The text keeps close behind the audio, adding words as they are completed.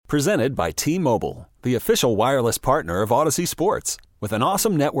Presented by T-Mobile, the official wireless partner of Odyssey Sports. With an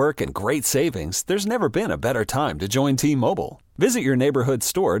awesome network and great savings, there's never been a better time to join T-Mobile. Visit your neighborhood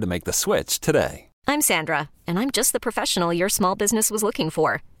store to make the switch today. I'm Sandra, and I'm just the professional your small business was looking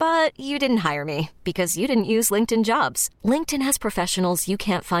for. But you didn't hire me because you didn't use LinkedIn Jobs. LinkedIn has professionals you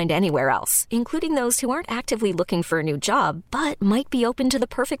can't find anywhere else, including those who aren't actively looking for a new job, but might be open to the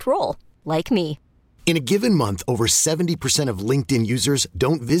perfect role, like me. In a given month, over 70% of LinkedIn users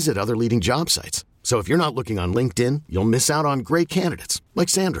don't visit other leading job sites. So if you're not looking on LinkedIn, you'll miss out on great candidates like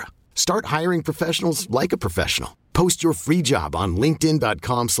Sandra. Start hiring professionals like a professional. Post your free job on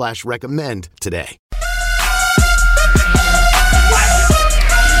linkedin.com/recommend today.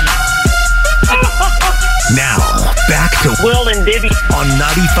 Now, back to Will and Dibby on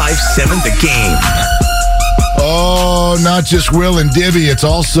 95.7 The Game. Oh, not just Will and Dibby, it's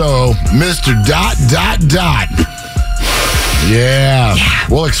also Mr. ... Yeah.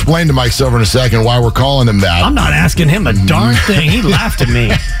 We'll explain to Mike Silver in a second why we're calling him that. I'm not asking him a darn thing. He laughed at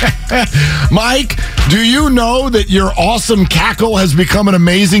me. Mike, do you know that your awesome cackle has become an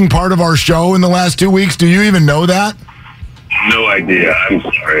amazing part of our show in the last 2 weeks? Do you even know that? No idea. I'm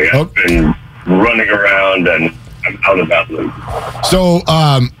sorry. I've been running around and I'm out of that loop. So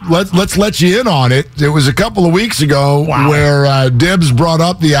let's let you in on it. It was a couple of weeks ago where Dibbs brought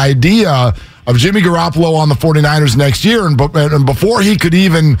up the idea of Jimmy Garoppolo on the 49ers next year, and before he could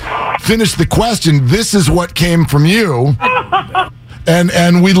even finish the question, this is what came from you.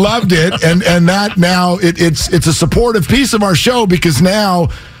 And we loved it, and that now it's a supportive piece of our show because now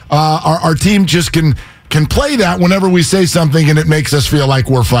our team just can play that whenever we say something, and it makes us feel like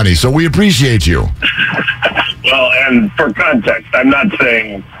we're funny. So we appreciate you. Well, and for context, I'm not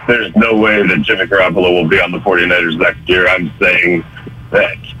saying there's no way that Jimmy Garoppolo will be on the 49ers next year. I'm saying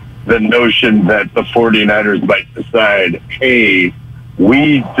that the notion that the 49ers might decide, hey,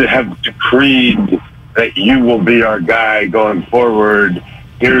 we have decreed that you will be our guy going forward,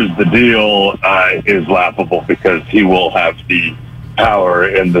 here's the deal, is laughable because he will have the power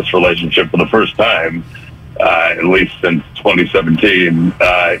in this relationship for the first time, at least since 2017,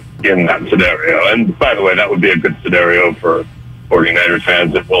 in that scenario. And by the way, that would be a good scenario for 49ers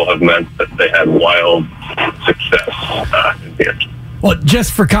fans. It will have meant that they had wild success in here. Well,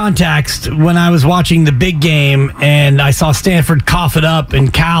 just for context, when I was watching the big game and I saw Stanford cough it up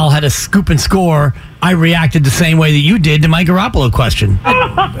and Cal had a scoop and score, I reacted the same way that you did to my Garoppolo question.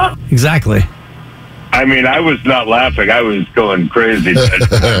 Exactly. I mean, I was not laughing. I was going crazy.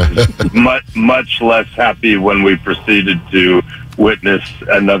 much less happy when we proceeded to witness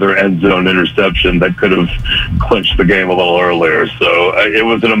another end zone interception that could have clinched the game a little earlier. So it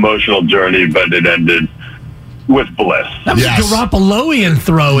was an emotional journey, but it ended with bliss. That was a Garoppoloian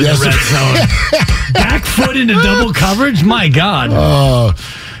throw in the red zone. Back foot into double coverage? My God.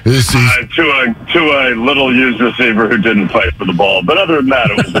 To a little used receiver who didn't fight for the ball. But other than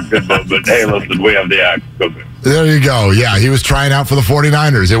that, it was a good moment. Hey, listen, we have the act. Okay. There you go. Yeah, he was trying out for the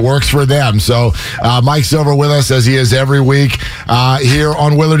 49ers. It works for them. So Mike Silver with us as he is every week here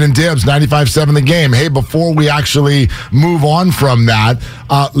on Willard and Dibbs, 95.7 The Game. Hey, before we actually move on from that,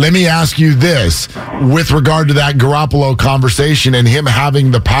 let me ask you this. With regard to that Garoppolo conversation and him having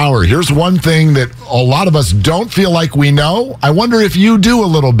the power, here's one thing that a lot of us don't feel like we know. I wonder if you do a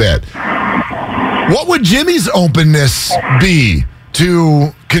little bit. What would Jimmy's openness be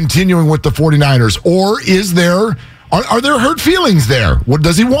to continuing with the 49ers? Or are there hurt feelings there?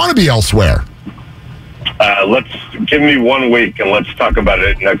 Does he want to be elsewhere? Let's give me 1 week and let's talk about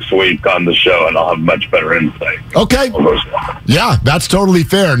it next week on the show, and I'll have much better insight. Okay. Yeah, that's totally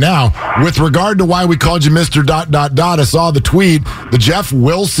fair. Now, with regard to why we called you Mr. ... I saw the tweet. The Jeff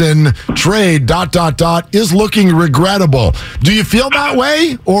Wilson trade ... is looking regrettable. Do you feel that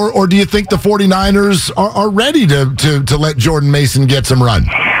way? Or do you think the 49ers are ready to let Jordan Mason get some run?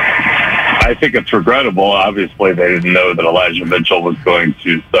 I think it's regrettable. Obviously, they didn't know that Elijah Mitchell was going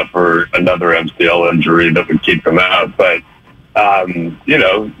to suffer another MCL injury that would keep him out. But,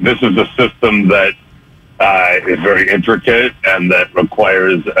 this is a system that is very intricate and that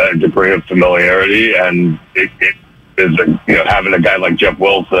requires a degree of familiarity. And it is, having a guy like Jeff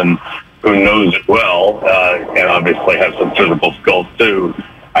Wilson who knows it well and obviously has some physical skills too,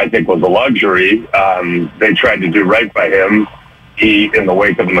 I think was a luxury. They tried to do right by him. In the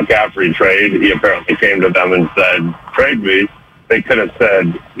wake of the McCaffrey trade, he apparently came to them and said, trade me. They could have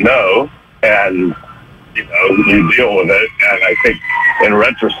said no, and, you deal with it. And I think in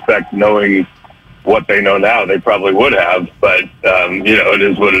retrospect, knowing what they know now, they probably would have. But, it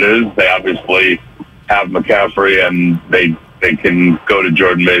is what it is. They obviously have McCaffrey, and they can go to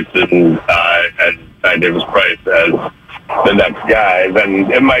Jordan Mason and Ty Davis Price as the next guy,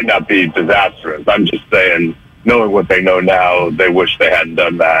 then it might not be disastrous. I'm just saying, knowing what they know now, they wish they hadn't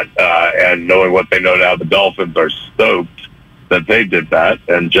done that. And knowing what they know now, the Dolphins are stoked that they did that.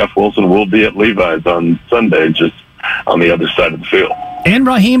 And Jeff Wilson will be at Levi's on Sunday, just on the other side of the field. And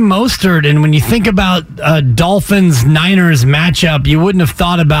Raheem Mostert, and when you think about Dolphins-Niners matchup, you wouldn't have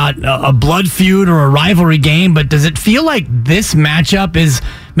thought about a blood feud or a rivalry game, but does it feel like this matchup is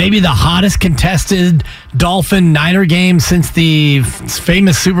maybe the hottest contested Dolphin-Niner game since the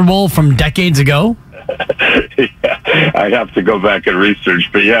famous Super Bowl from decades ago? Yeah, I'd have to go back and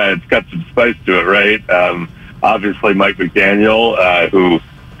research, but yeah, it's got some spice to it, right? Obviously, Mike McDaniel, who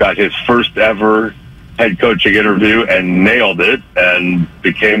got his first ever head coaching interview and nailed it and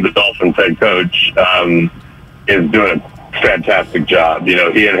became the Dolphins head coach, is doing a fantastic job. You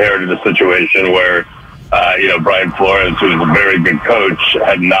know, he inherited a situation where, Brian Flores, who was a very good coach,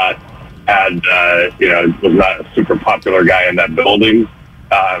 had not had, was not a super popular guy in that building,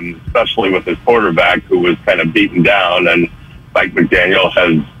 especially with his quarterback who was kind of beaten down. And Mike McDaniel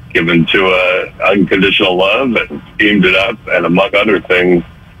has given Tua unconditional love and steamed it up, and among other things,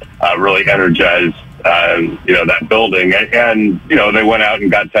 really energized that building, and they went out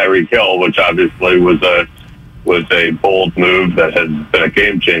and got Tyreek Hill, which obviously was a bold move that has been a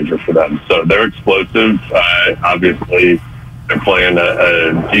game changer for them. So they're explosive. Obviously, they're playing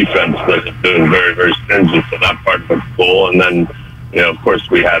a defense that's been very, very stringent, so that part was cool. And then, of course,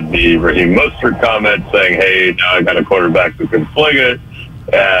 we had the Raheem Mostert comment saying, "Hey, now I got a quarterback who can sling it,"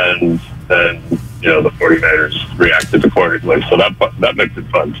 and then the 49ers reacted accordingly. So that makes it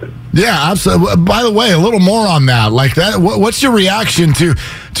fun, too. Yeah, absolutely. By the way, a little more on that. Like that, what's your reaction to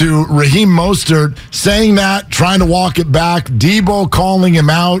Raheem Mostert saying that, trying to walk it back, Debo calling him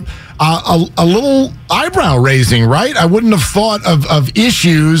out? A little eyebrow raising, right? I wouldn't have thought of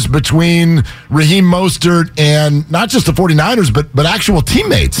issues between Raheem Mostert and not just the 49ers, but actual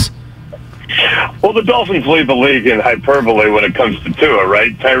teammates. Well, the Dolphins lead the league in hyperbole when it comes to Tua,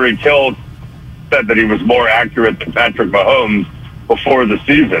 right? Tyreek Hill said that he was more accurate than Patrick Mahomes before the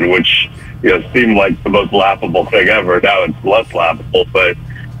season, which seemed like the most laughable thing ever. Now it's less laughable, but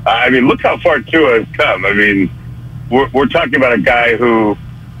I mean, look how far Tua has come. I mean, we're talking about a guy who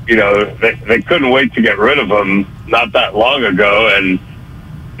they couldn't wait to get rid of him not that long ago, and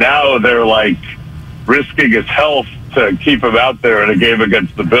now they're like risking his health to keep him out there in a game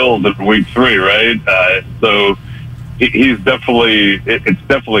against the Bills in week 3, right? So it's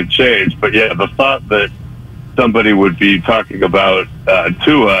definitely changed. But yeah, the thought that somebody would be talking about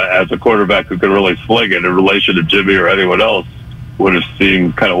Tua as a quarterback who can really sling it in relation to Jimmy or anyone else would have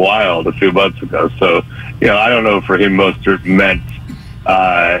seemed kind of wild a few months ago. So, I don't know if Raheem Mostert meant,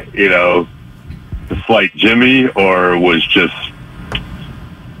 to slight Jimmy, or was just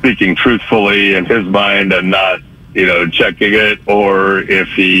speaking truthfully in his mind and not, checking it, or if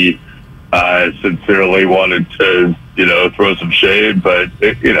he sincerely wanted to, throw some shade. But,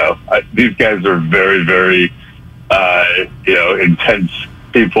 these guys are very, very, intense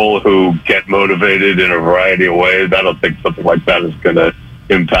people who get motivated in a variety of ways. I don't think something like that is going to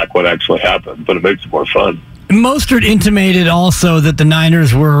impact what actually happened, but it makes it more fun. Mostert intimated also that the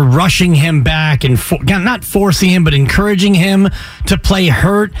Niners were rushing him back and not forcing him, but encouraging him to play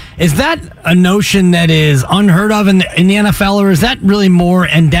hurt. Is that a notion that is unheard of in the NFL, or is that really more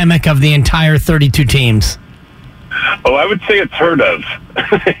endemic of the entire 32 teams? Oh, I would say it's heard of.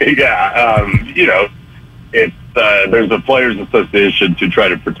 Yeah, it's there's a players' association to try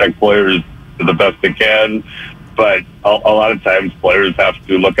to protect players to the best they can, but a lot of times players have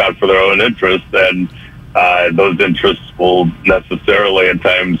to look out for their own interests, and those interests will necessarily at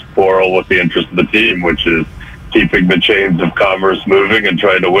times quarrel with the interest of the team, which is keeping the chains of commerce moving and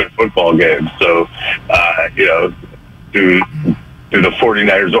trying to win football games. So, do the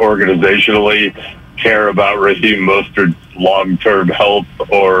 49ers organizationally care about Raheem Mostert's long-term health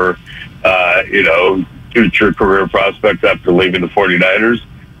or, future career prospects after leaving the 49ers?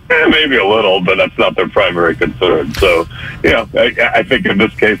 Maybe a little, but that's not their primary concern. So, I think in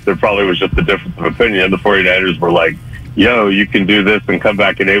this case, there probably was just a difference of opinion. The 49ers were like, yo, you can do this and come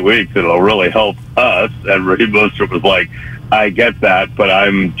back in 8 weeks. It'll really help us. And Raheem Mostert was like, I get that, but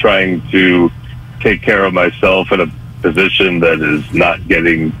I'm trying to take care of myself in a position that is not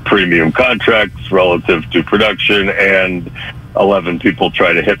getting premium contracts relative to production, and 11 people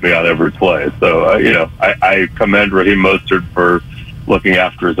try to hit me on every play. So, I commend Raheem Mostert for looking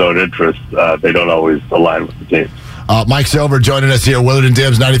after his own interests. They don't always align with the team. Mike Silver joining us here, Willard and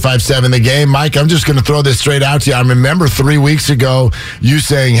Dibs, 95.7 The Game. Mike, I'm just going to throw this straight out to you. I remember 3 weeks ago you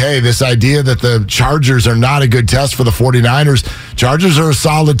saying, hey, this idea that the Chargers are not a good test for the 49ers. Chargers are a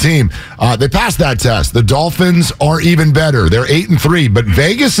solid team. They passed that test. The Dolphins are even better. They're 8-3, but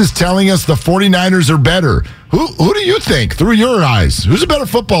Vegas is telling us the 49ers are better. Who do you think, through your eyes, who's a better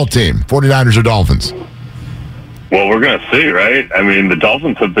football team, 49ers or Dolphins? Well, we're going to see, right? I mean, the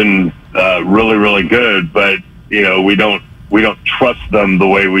Dolphins have been really, really good, but we don't trust them the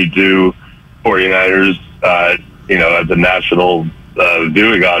way we do 49ers. As a national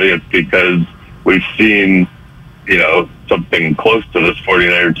viewing audience, because we've seen something close to this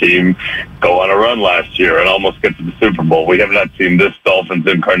 49er team go on a run last year and almost get to the Super Bowl. We have not seen this Dolphins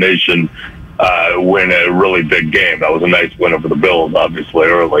incarnation win a really big game. That was a nice win over the Bills, obviously,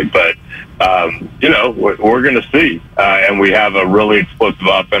 early. But, we're going to see. And we have a really explosive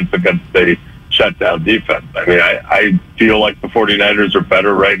offense against a shutdown defense. I mean, I feel like the 49ers are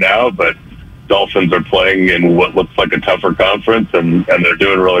better right now, but Dolphins are playing in what looks like a tougher conference, and they're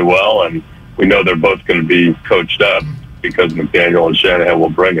doing really well. And we know they're both going to be coached up because McDaniel and Shanahan will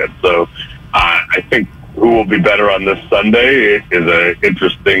bring it. So I think who will be better on this Sunday is an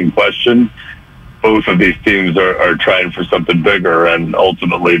interesting question. Both of these teams are trying for something bigger, and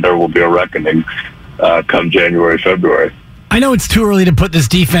ultimately there will be a reckoning come January, February. I know it's too early to put this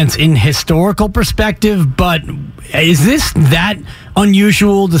defense in historical perspective, but is this that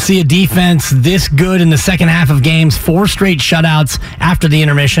unusual to see a defense this good in the second half of games, 4 straight shutouts after the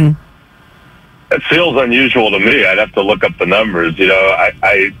intermission? It feels unusual to me. I'd have to look up the numbers.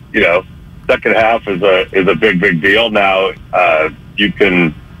 Second half is a big deal. Now you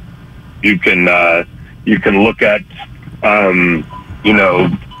can look at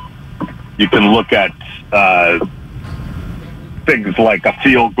things like a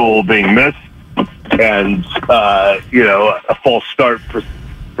field goal being missed and a false start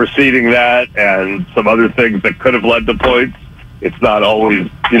preceding that, and some other things that could have led to points. It's not always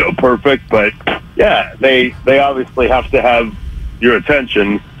perfect, but yeah, they obviously have to have your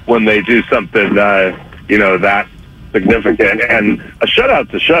attention when they do something that significant. And a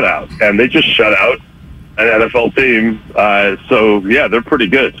shutout's a shutout, and they just shut out an NFL team. So yeah, they're pretty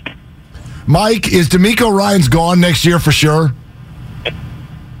good. Mike, is DeMeco Ryans gone next year for sure?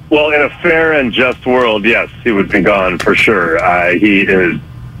 Well, in a fair and just world, yes, he would be gone for sure. He is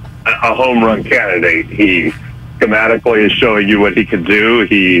a home run candidate. He schematically is showing you what he can do.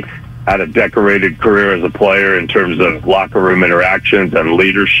 He had a decorated career as a player in terms of locker room interactions and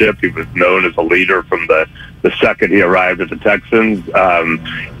leadership. He was known as a leader from the second he arrived at the Texans.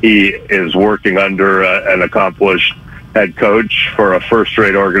 He is working under an accomplished head coach for a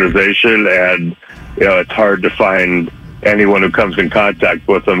first-rate organization, and it's hard to find anyone who comes in contact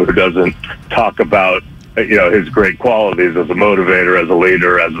with him who doesn't talk about his great qualities as a motivator, as a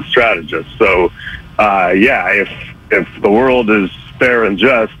leader, as a strategist. So if the world is fair and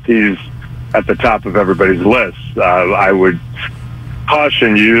just, he's at the top of everybody's list. I would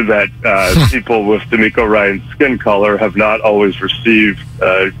caution you that people with DeMeco Ryans' skin color have not always received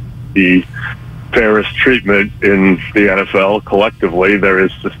the fairest treatment in the NFL collectively. There is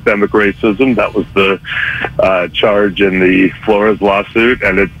systemic racism. That was the charge in the Flores lawsuit,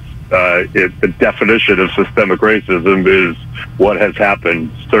 and the definition of systemic racism is what has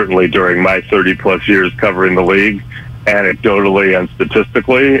happened certainly during my 30-plus years covering the league, anecdotally and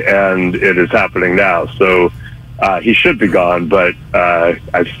statistically, and it is happening now. So he should be gone, but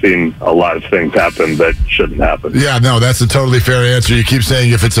I've seen a lot of things happen that shouldn't happen. Yeah, no, that's a totally fair answer. You keep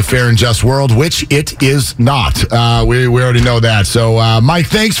saying if it's a fair and just world, which it is not. We already know that. So, Mike,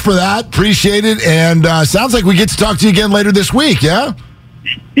 thanks for that. Appreciate it. And sounds like we get to talk to you again later this week, yeah?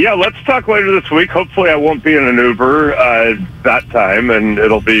 Yeah, let's talk later this week. Hopefully I won't be in an Uber that time, and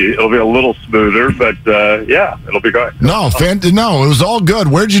it'll be a little smoother, but it'll be great. No, it was all good.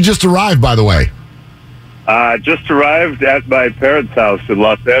 Where'd you just arrive, by the way? Just arrived at my parents' house in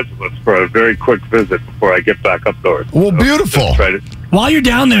Los Angeles for a very quick visit before I get back up north. Well, beautiful. While you're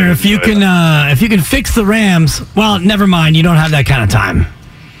down there, if you can fix the Rams, well, never mind. You don't have that kind of time.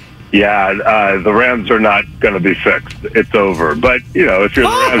 Yeah, the Rams are not going to be fixed. It's over. But if you're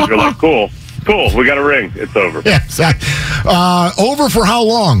the Rams, you're like, cool. We got a ring. It's over. Yeah, exactly. Over for how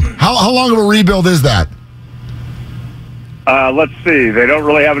long? How long of a rebuild is that? Let's see. They don't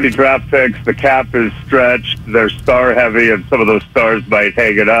really have any draft picks. The cap is stretched. They're star heavy, and some of those stars might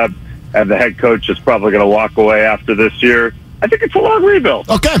hang it up. And the head coach is probably going to walk away after this year. I think it's a long rebuild.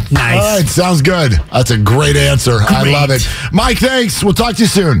 Okay. Nice. All right. Sounds good. That's a great answer. Great. I love it. Mike, thanks. We'll talk to you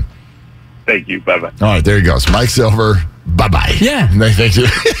soon. Thank you. Bye-bye. All right. There he goes. Mike Silver. bye-bye. Yeah. Thank you.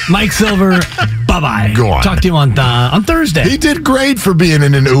 Mike Silver, bye-bye. Go on. Talk to you on Thursday. He did great for being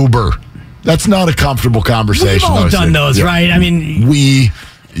in an Uber. That's not a comfortable conversation. We've all done those, right? I mean,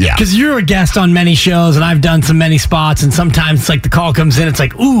 yeah. Because you're a guest on many shows, and I've done so many spots, and sometimes it's like the call comes in, it's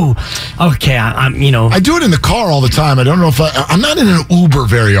like, ooh, okay, I'm. I do it in the car all the time. I don't know if I'm not in an Uber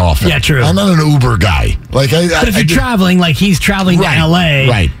very often. Yeah, true. I'm not an Uber guy. But if you're traveling, like he's traveling to LA,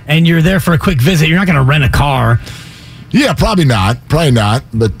 right, and you're there for a quick visit, you're not going to rent a car. Yeah, probably not.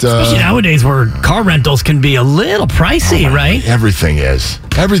 But especially nowadays, where car rentals can be a little pricey, right? Everything is.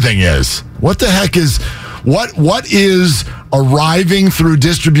 What the heck is? What is arriving through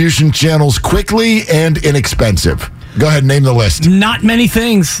distribution channels quickly and inexpensive? Go ahead and name the list. Not many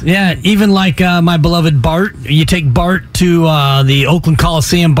things. Yeah, even like my beloved BART. You take BART to the Oakland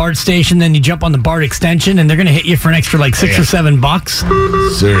Coliseum BART station, then you jump on the BART extension, and they're going to hit you for an extra like $6 or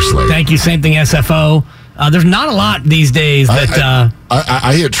 $7. Seriously. Thank you. Same thing, SFO. There's not a lot these days that...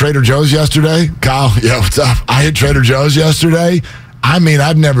 I hit Trader Joe's yesterday. Kyle, yeah, what's up? I hit Trader Joe's yesterday. I mean,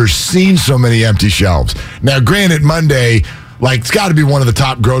 I've never seen so many empty shelves. Now, granted, Monday, it's got to be one of the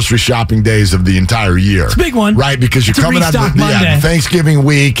top grocery shopping days of the entire year. It's a big one. Right, because you're coming out of the Thanksgiving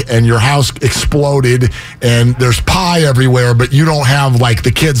week, and your house exploded, and there's pie everywhere, but you don't have,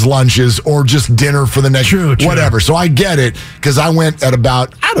 the kids' lunches or just dinner for the next... Whatever. So I get it, because I went at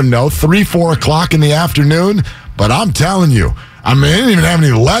about, 3, 4 o'clock in the afternoon, but I'm telling you, I didn't even have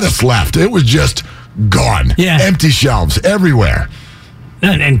any lettuce left. It was just gone. Yeah. Empty shelves everywhere.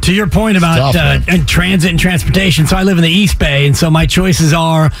 And to your point about transit and transportation, so I live in the East Bay, and so my choices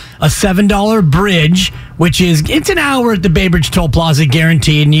are a $7 bridge, which it's an hour at the Bay Bridge Toll Plaza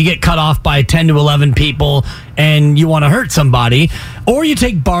guaranteed, and you get cut off by 10 to 11 people, and you want to hurt somebody. Or you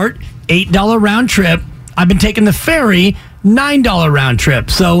take BART, $8 round trip. I've been taking the ferry, $9 round trip.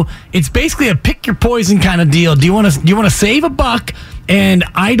 So it's basically a pick your poison kind of deal. Do you want to save $1 and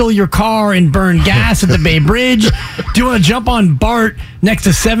idle your car and burn gas at the Bay Bridge? Do you want to jump on BART next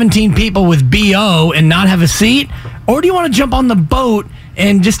to 17 people with BO and not have a seat? Or do you want to jump on the boat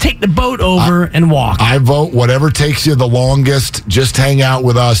and just take the boat over and walk? I vote whatever takes you the longest. Just hang out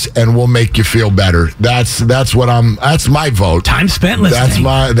with us, and we'll make you feel better. That's my vote. Time spent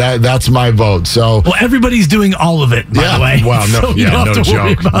listening. That's my vote. So everybody's doing all of it. By the way. Well,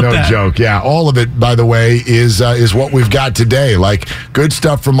 no joke. Yeah, all of it. By the way, is what we've got today. Good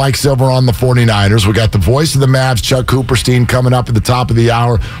stuff from Mike Silver on the 49ers. We got the voice of the Mavs, Chuck Cooperstein, coming up at the top of the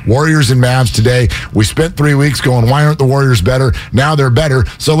hour. Warriors and Mavs today. We spent 3 weeks going, why aren't the Warriors better? Now they're better.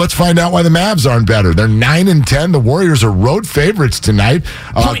 So let's find out why the Mavs aren't better. They're 9-10. The Warriors are road favorites tonight.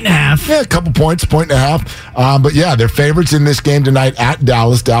 1.5. Yeah, a couple points, 1.5. But yeah, they're favorites in this game tonight at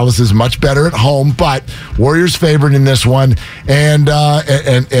Dallas. Dallas is much better at home, but Warriors favored in this one. And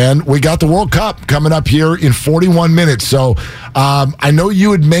we got the World Cup coming up here in 41 minutes. So I know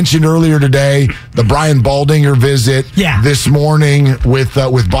you had mentioned earlier today the Brian Baldinger visit this morning with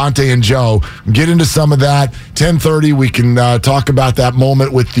Bonte and Joe. Get into some of that. 10:30, we can talk about that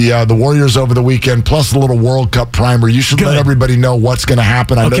moment with the Warriors over the weekend, plus a little World Cup primer. You should let everybody know what's going to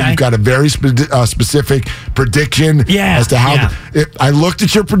happen. I know you've got a very specific prediction as to how. I looked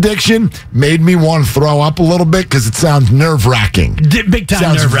at your prediction, made me want to throw up a little bit because it sounds nerve-wracking. Big time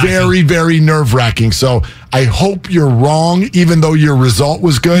sounds nerve-wracking. Very, very nerve-wracking. So I hope you're wrong, even though your result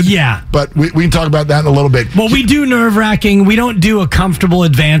was good. Yeah. But we can talk about that in a little bit. Well, we do nerve-wracking. We don't do a comfortable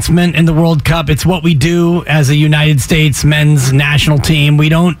advancement in the World Cup. It's what we do as a United States men's national team. We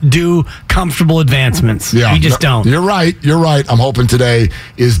don't do comfortable advancements. We just don't. You're right. I'm hoping today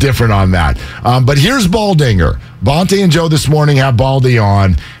is different on that. But here's Baldinger. Bonte and Joe this morning have Baldy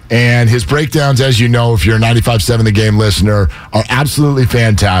on, and his breakdowns, as you know, if you're a 95.7 The Game listener, are absolutely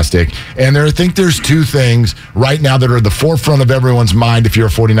fantastic. And I think there's two things right now that are at the forefront of everyone's mind if you're a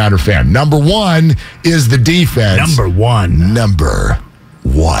 49er fan. Number one is the defense. Number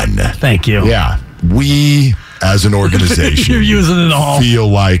one. Thank you. Yeah. We, as an organization, you're using it all. Feel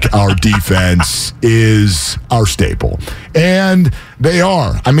like our defense is our staple. And they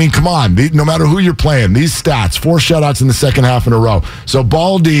are. I mean, come on. No matter who you're playing, these stats, 4 shutouts in the second half in a row. So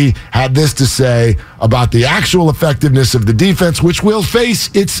Baldy had this to say about the actual effectiveness of the defense, which will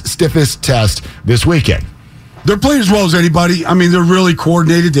face its stiffest test this weekend. They're playing as well as anybody. I mean, they're really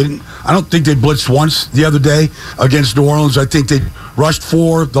coordinated. I don't think they blitzed once the other day against New Orleans. I think they rushed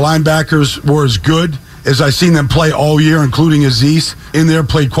 4. The linebackers were as good as I've seen them play all year, including Azeez in there,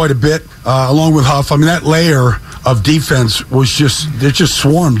 played quite a bit, along with Huff. I mean, that layer of defense was just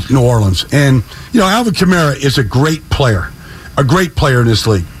swarmed New Orleans. And, Alvin Kamara is a great player in this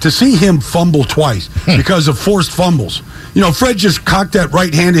league. To see him fumble twice because of forced fumbles. Fred just cocked that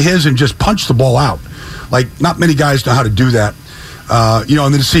right hand of his and just punched the ball out. Like, not many guys know how to do that. And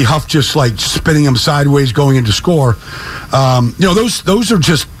then to see Huff just like spinning him sideways going into score. Those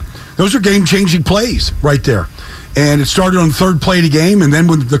are game-changing plays right there. And it started on the third play of the game, and then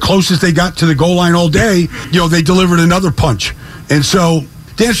when the closest they got to the goal line all day, they delivered another punch. And so,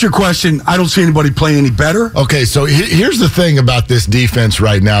 to answer your question, I don't see anybody playing any better. Okay, so here's the thing about this defense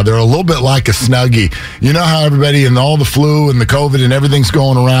right now. They're a little bit like a Snuggie. You know how everybody and all the flu and the COVID and everything's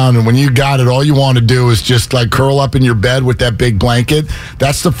going around, and when you got it, all you want to do is just like curl up in your bed with that big blanket.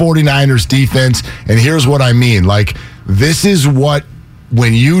 That's the 49ers defense, and here's what I mean. Like, this is what,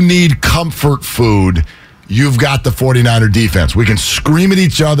 when you need comfort food, you've got the 49er defense. We can scream at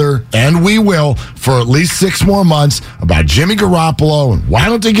each other, and we will, for at least 6 more months about Jimmy Garoppolo and why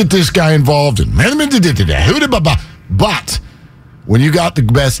don't they get this guy involved? And but when you got the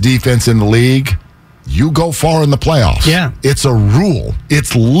best defense in the league, you go far in the playoffs. Yeah. It's a rule.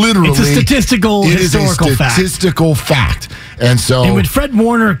 It's literally... It's a statistical, historical fact. Statistical fact. And so... And when Fred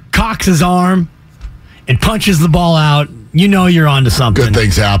Warner cocks his arm and punches the ball out, you know you're onto something. Good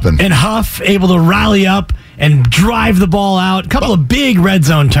things happen. And Huff able to rally up and drive the ball out. A couple of big red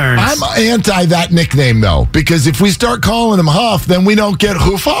zone turns. I'm anti that nickname, though, because if we start calling him Huff, then we don't get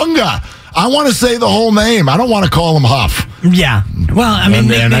Hufanga. I want to say the whole name. I don't want to call him Huff. Yeah. Well, I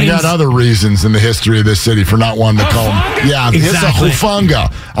mean, and I got other reasons in the history of this city for not wanting to call him. Yeah, exactly. It's a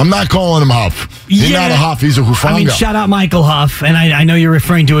Hufanga. I'm not calling him Huff. He's not a Huff. He's a Hufanga. I mean, shout out Michael Huff, and I know you're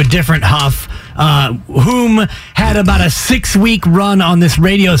referring to a different Huff, whom had about a 6-week run on this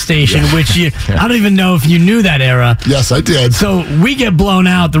radio station, which I don't even know if you knew that era. Yes, I did. So we get blown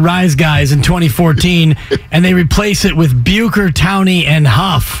out, the Rise Guys, in 2014, and they replace it with Bucher, Towney, and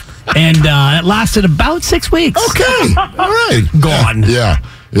Huff. And it lasted about 6 weeks. Okay. All right. Gone. Yeah.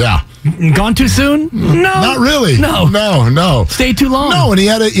 Gone too soon? No. Not really. No. Stayed too long. No, and he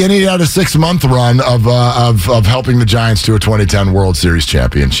had a 6-month run of helping the Giants to a 2010 World Series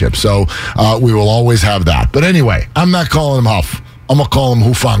championship. So we will always have that. But anyway, I'm not calling him Huff. I'm going to call him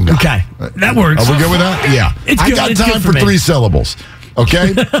Hufanga. Okay. That works. Are we good with that? Yeah. I got time for 3 syllables.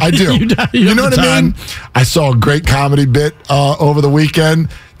 Okay? I do. You know what I mean? I saw a great comedy bit over the weekend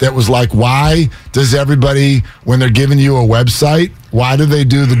that was like, why does everybody, when they're giving you a website, why do they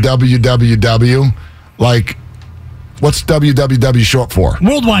do the www? Like, what's www short for?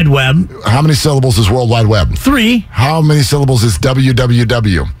 World Wide Web. How many syllables is World Wide Web? 3. How many syllables is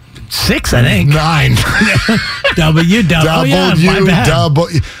www? 6, I think. 9. My bad.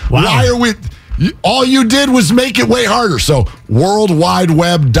 Wow. Why are we... All you did was make it way harder. So,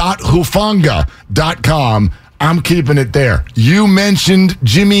 worldwideweb.hufanga.com. I'm keeping it there. You mentioned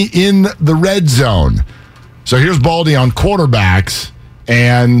Jimmy in the red zone. So here's Baldy on quarterbacks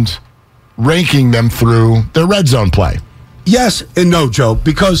and ranking them through their red zone play. Yes and no, Joe,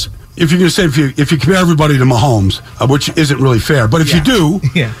 because if you're going to say if you compare everybody to Mahomes, which isn't really fair, but if you do,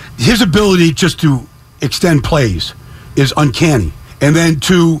 his ability just to extend plays is uncanny. And then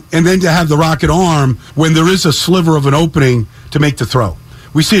to have the rocket arm when there is a sliver of an opening to make the throw.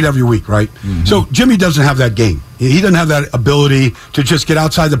 We see it every week, right? Mm-hmm. So Jimmy doesn't have that game. He doesn't have that ability to just get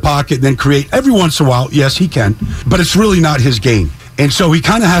outside the pocket and then create. Every once in a while, yes, he can, but it's really not his game. And so he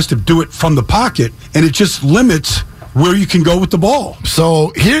kind of has to do it from the pocket, and it just limits where you can go with the ball.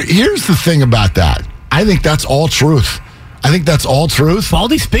 So here's the thing about that. I think that's all truth.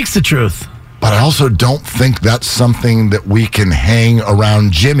 Baldy speaks the truth. But I also don't think that's something that we can hang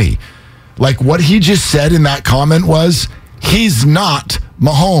around Jimmy. Like what he just said in that comment was, he's not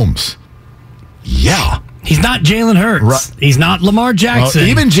Mahomes. Yeah. He's not Jalen Hurts. He's not Lamar Jackson.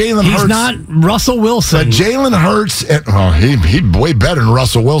 Even Jalen Hurts. He's not Russell Wilson. But Jalen Hurts, he's way better than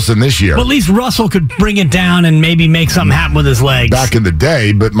Russell Wilson this year. Well, at least Russell could bring it down and maybe make something happen with his legs. Back in the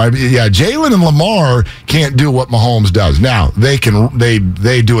day, but Jalen and Lamar can't do what Mahomes does. Now, they do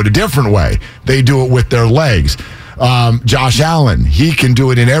it a different way. They do it with their legs. Josh Allen, he can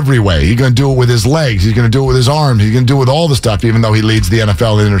do it in every way. He's going to do it with his legs. He's going to do it with his arms. He's going to do it with all the stuff, even though he leads the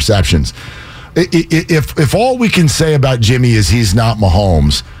NFL in interceptions. If all we can say about Jimmy is he's not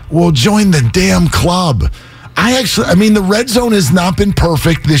Mahomes, well, join the damn club. The red zone has not been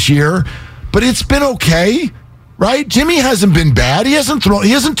perfect this year, but it's been okay, right? Jimmy hasn't been bad. He hasn't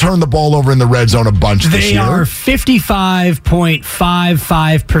turned the ball over in the red zone a bunch this year. They are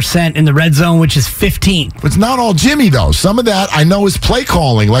 55.55% in the red zone, which is 15th. It's not all Jimmy, though. Some of that I know is play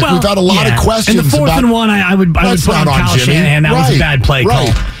calling. We've had a lot of questions about. And the fourth and one, I would put on Kyle Shanahan. That was a bad play call.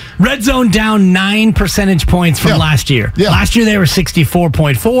 Red zone down 9 percentage points from last year. Yeah. Last year they were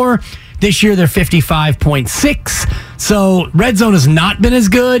 64.4. This year they're 55.6. So red zone has not been as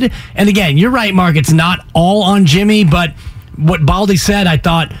good. And again, you're right, Mark. It's not all on Jimmy, but what Baldy said, I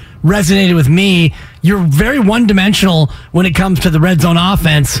thought resonated with me. You're very one-dimensional when it comes to the red zone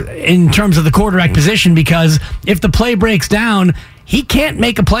offense in terms of the quarterback position, because if the play breaks down, he can't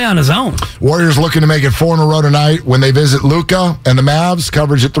make a play on his own. Warriors looking to make it 4 in a row tonight when they visit Luka and the Mavs.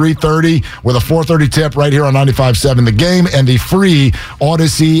 Coverage at 3:30 with a 4:30 tip right here on 95.7 The Game and the free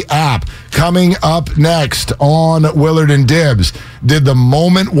Odyssey app. Coming up next on Willard and Dibs, did the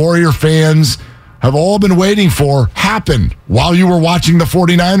moment Warrior fans have all been waiting for happen while you were watching the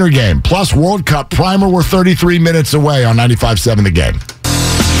 49er game? Plus World Cup primer. We're 33 minutes away on 95.7 The Game.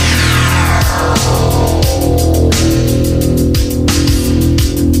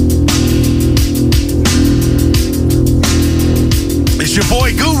 It's your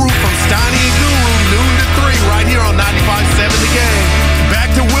boy Guru from Steiny and Guru, noon to 3, right here on 95.7 The Game.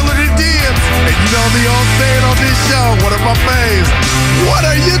 Back to Willard and Dibs. And you know the old saying on this show, one of my faves, what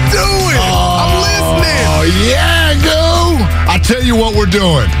are you doing? I'm listening. Oh, yeah, Goo. I tell you what we're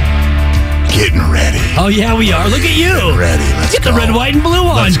doing. Getting ready. Oh, yeah, we are. Look at you. Getting ready. Let's Get go. the red, white, and blue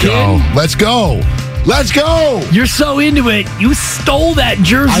on, Let's kid. go. Let's go. Let's go. You're so into it. You stole that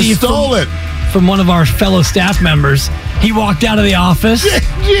jersey. I stole it. From one of our fellow staff members. He walked out of the office,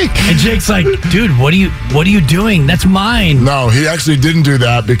 and Jake's like, dude, what are you doing? That's mine. No, he actually didn't do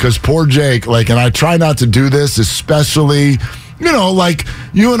that because poor Jake, and I try not to do this, especially,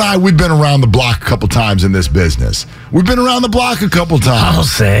 you and I, we've been around the block a couple times in this business. We've been around the block a couple times. I'll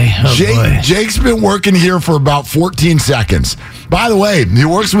say. Oh, boy. Jake's been working here for about 14 seconds. By the way, he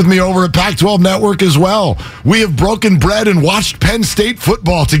works with me over at Pac-12 Network as well. We have broken bread and watched Penn State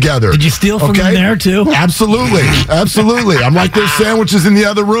football together. Did you steal from them there, too? Absolutely. Absolutely. I'm like, there's sandwiches in the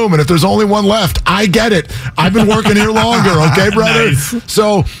other room, and if there's only one left, I get it. I've been working here longer, okay, brother? Nice.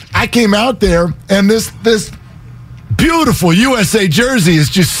 So I came out there, and this beautiful USA jersey is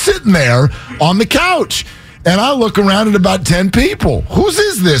just sitting there on the couch. And I look around at about 10 people. Whose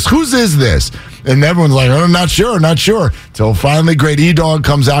is this? And everyone's like, oh, not sure. Till finally Great E-Dog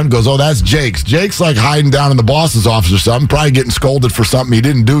comes out and goes, oh, that's Jake's. Jake's hiding down in the boss's office or something, probably getting scolded for something he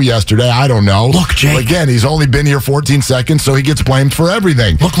didn't do yesterday. I don't know. Look, Jake. Well, again, he's only been here 14 seconds, so he gets blamed for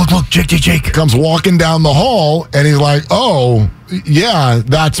everything. Look, Jake. Comes walking down the hall, and he's like, oh, yeah,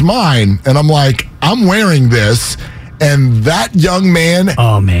 that's mine. And I'm like, I'm wearing this. And that young man,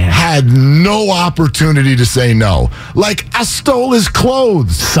 had no opportunity to say no. I stole his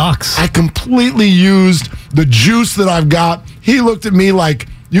clothes. Sucks. I completely used the juice that I've got. He looked at me like,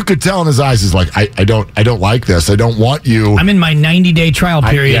 you could tell in his eyes, he's like, I don't like this. I don't want you. I'm in my 90-day trial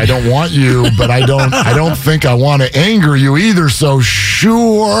period. I don't want you, but I don't think I want to anger you either. So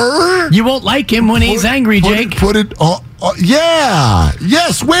sure. You won't like him when he's angry, Jake. Put it yeah.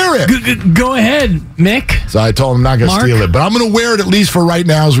 Yes, wear it. Go ahead, Mick. So I told him I'm not going to steal it, but I'm going to wear it at least for right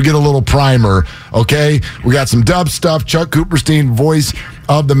now as we get a little primer, okay? We got some dub stuff. Chuck Cooperstein, voice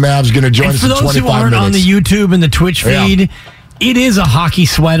of the Mavs, going to join us in 25 minutes. For those who aren't on the YouTube and the Twitch feed, it is a hockey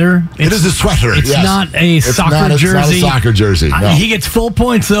sweater. It is a sweater. It's not a soccer jersey. It's not a soccer jersey. No. He gets full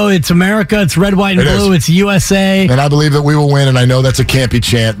points, though. It's America. It's red, white, and blue. It's USA. And I believe that we will win, and I know that's a campy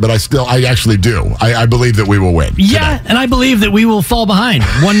chant, but I actually do. I believe that we will win. Yeah, today. and I believe that we will fall behind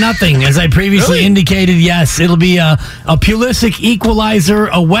 1-0. As I previously indicated, yes, it'll be a Pulisic equalizer,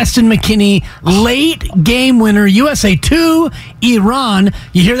 a Weston McKennie late game winner, USA 2, Iran.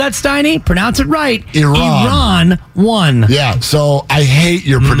 You hear that, Steiny? Pronounce it right. Iran 1. Yeah. So I hate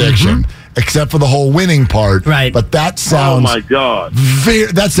your prediction, except for the whole winning part. Right. But that sounds... Oh, my God.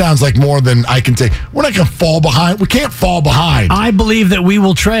 That sounds like more than I can take. We're not going to fall behind. We can't fall behind. I believe that we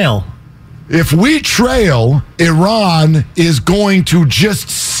will trail. If we trail, Iran is going to just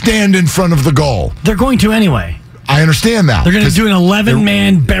stand in front of the goal. They're going to anyway. I understand that. They're going to do an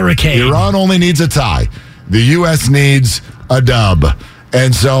 11-man barricade. Iran only needs a tie. The U.S. needs a dub.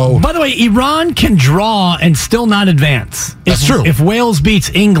 And so... By the way, Iran can draw and still not advance. That's true. If Wales beats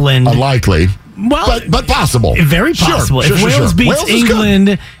England... Unlikely. Well, but possible. Very possible. Sure, if Wales beats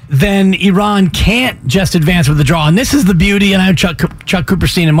England, then Iran can't just advance with the draw. And this is the beauty, and I have Chuck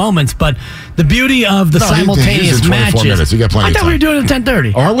Cooperstein in moments, but the beauty of the simultaneous he's in 24 matches. Minutes. You got plenty I of thought time. we were doing it at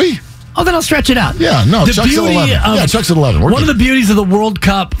 10:30. Are we? Oh, then I'll stretch it out. Yeah, no, Chuck's at 11. Chuck's at 11. One of the beauties of the World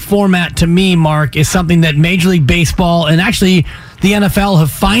Cup format to me, Mark, is something that Major League Baseball and actually the NFL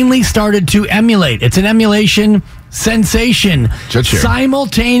have finally started to emulate. It's an emulation sensation.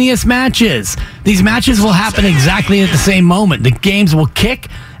 Simultaneous matches. These matches will happen exactly at the same moment. The games will kick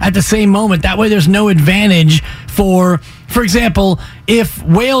at the same moment. That way there's no advantage for example, if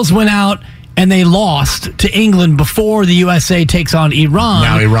Wales went out and they lost to England before the USA takes on Iran.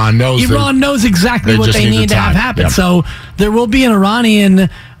 Now Iran knows exactly what they need to have happen. Yep. So there will be an Iranian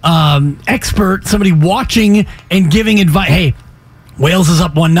expert, somebody watching and giving advice. Hey, Wales is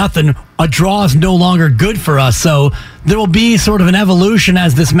up 1-0. A draw is no longer good for us. So there will be sort of an evolution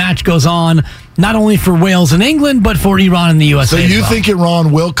as this match goes on, not only for Wales and England, but for Iran and the USA. So you think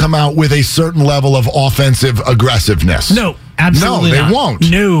Iran will come out with a certain level of offensive aggressiveness? No, absolutely not. not. They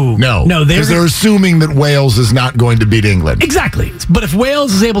won't. No. Because they're assuming that Wales is not going to beat England. Exactly. But if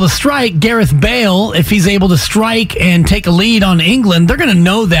Wales is able to strike, Gareth Bale, if he's able to strike and take a lead on England, they're going to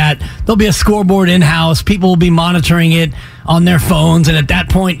know that. There'll be a scoreboard in-house. People will be monitoring it on their phones. And at that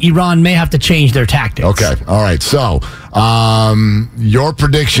point, Iran may have to change their tactics. Okay. All right. So your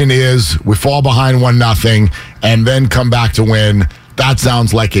prediction is we fall behind 1-0 and then come back to win. That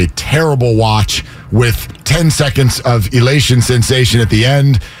sounds like a terrible watch with 10 seconds of elation sensation at the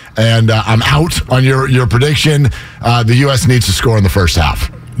end. And I'm out on your prediction. The U.S. needs to score in the first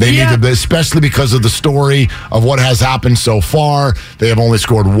half. They need to, especially because of the story of what has happened so far. They have only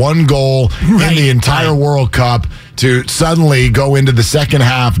scored one goal in the entire World Cup. To suddenly go into the second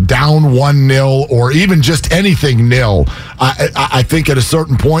half down 1-0 or even just anything nil. I think at a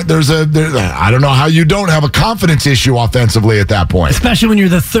certain point I don't know how you don't have a confidence issue offensively at that point. Especially when you're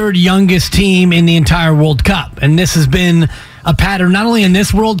the third youngest team in the entire World Cup. And this has been a pattern not only in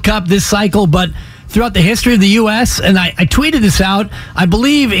this World Cup, this cycle, but throughout the history of the U.S., and I tweeted this out, I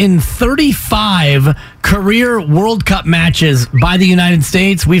believe in 35 career World Cup matches by the United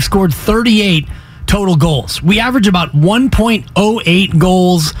States, we've scored 38 total goals. We average about 1.08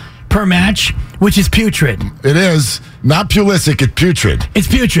 goals per match, which is putrid. It is. Not Pulisic, it's putrid. It's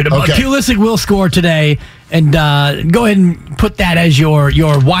putrid. Okay. Pulisic will score today, and go ahead and put that as your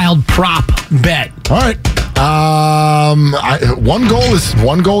wild prop bet. All right. One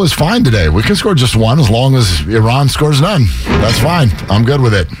goal is fine today. We can score just one as long as Iran scores none. That's fine. I'm good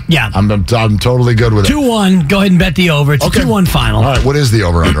with it. Yeah. I'm totally good with it. 2-1. Go ahead and bet the over. It's a 2-1 final. All right. What is the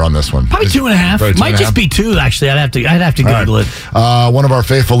over-under on this one? Probably 2.5. Might just be 2, actually. I'd have to Google it. One of our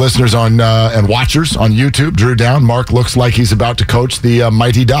faithful listeners and watchers on YouTube, Drew Down. Mark looks like he's about to coach the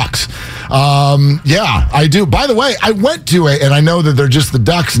Mighty Ducks. Yeah, I do. By the way, I went to and I know that they're just the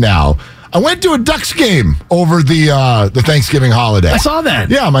Ducks now. I went to a Ducks game over the Thanksgiving holiday. I saw that.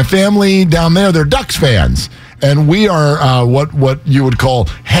 Yeah, my family down there, they're Ducks fans. And we are what you would call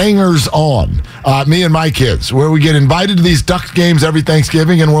hangers-on, me and my kids, where we get invited to these Ducks games every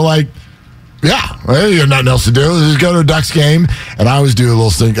Thanksgiving, and we're like, yeah, well, you have nothing else to do. Let's just go to a Ducks game. And I always do a little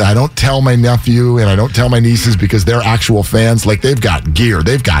thing. I don't tell my nephew and I don't tell my nieces because they're actual fans. Like, they've got gear.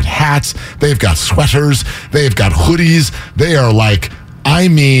 They've got hats. They've got sweaters. They've got hoodies. They are like, I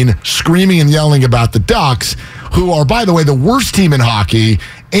mean, screaming and yelling about the Ducks, who are, by the way, the worst team in hockey,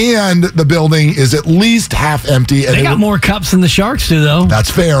 and the building is at least half empty. And they got more cups than the Sharks do, though.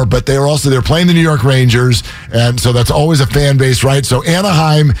 That's fair, but they're playing the New York Rangers, and so that's always a fan base, right? So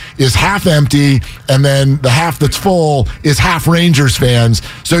Anaheim is half empty, and then the half that's full is half Rangers fans.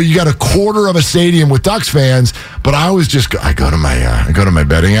 So you got a quarter of a stadium with Ducks fans. But I always I go to my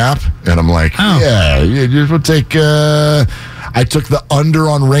betting app, and I'm like, we'll take. I took the under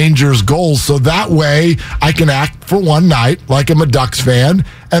on Rangers goals, so that way I can act for one night like I'm a Ducks fan,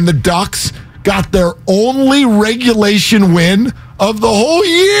 and the Ducks got their only regulation win of the whole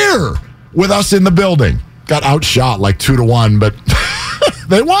year with us in the building. Got outshot like 2-1, but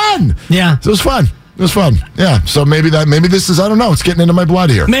they won. Yeah. So it was fun. It was fun. Yeah. So maybe this is, I don't know, it's getting into my blood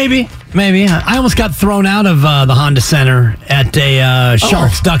here. Maybe. I almost got thrown out of the Honda Center at a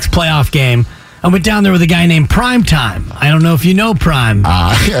Sharks-Ducks playoff game. I went down there with a guy named Primetime. I don't know if you know Prime.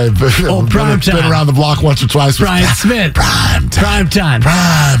 Primetime. Been around the block once or twice. Brian Smith. Primetime.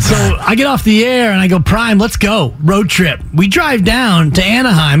 So I get off the air and I go, Prime, let's go. Road trip. We drive down to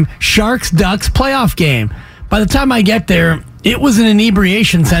Anaheim, Sharks-Ducks playoff game. By the time I get there, it was an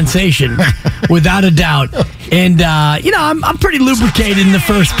inebriation sensation, without a doubt. And, I'm pretty lubricated in the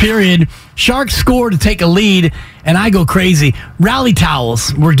first period. Sharks score to take a lead, and I go crazy. Rally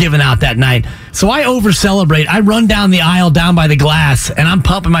towels were given out that night. So I over-celebrate. I run down the aisle down by the glass, and I'm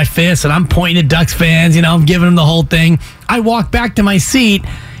pumping my fists, and I'm pointing at Ducks fans. I'm giving them the whole thing. I walk back to my seat,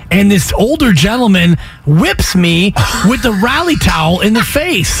 and this older gentleman whips me with the rally towel in the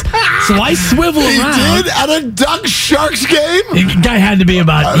face. So I swivel around. He did? At a Ducks Sharks game? The guy had to be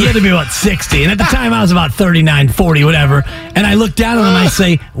about 60. And at the time, I was about 39, 40, whatever. And I look down at him and I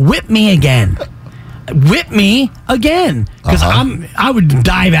say, whip me again. Whip me again. Because I would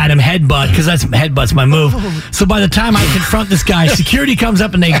dive at him, headbutt, because headbutt's my move. So by the time I confront this guy, security comes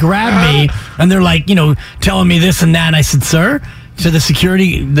up and they grab me. And they're like, telling me this and that. And I said, sir? To the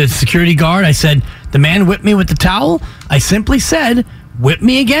security guard, I said, the man whipped me with the towel. I simply said, whip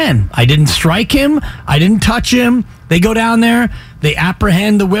me again. I didn't strike him. I didn't touch him. They go down there. They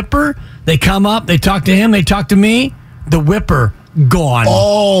apprehend the whipper. They come up. They talk to him. They talk to me. The whipper gone.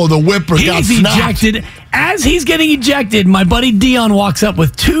 Oh, the whipper got He's snapped. ejected. As he's getting ejected, my buddy Dion walks up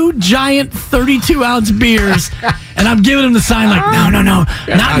with 2 giant 32-ounce beers, and I'm giving him the sign like, no, not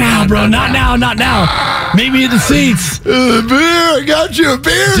now, bro, not now. Meet me at the seats. Beer, I got you a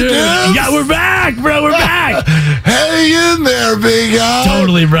beer, Dude, Dibs. we're back, bro, we're back. Hang in there, big guy.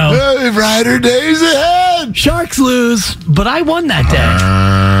 Totally, bro. Hey, brighter days ahead. Sharks lose, but I won that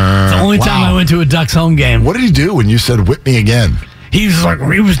day. It's the only time I went to a Ducks home game. What did he do when you said whip me again? He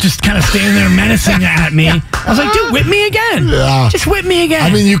was just kind of standing there menacing at me. I was like, dude, whip me again. Yeah. Just whip me again.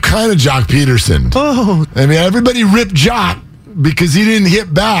 I mean, you kind of Jock Peterson. Oh. I mean, everybody ripped Jock because he didn't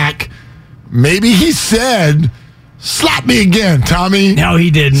hit back. Maybe he said, slap me again, Tommy. No,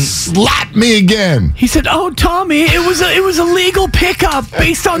 he didn't. Slap me again. He said, "Oh, Tommy, it was a legal pickup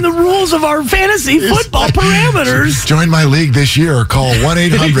based on the rules of our fantasy football parameters." Join my league this year. Call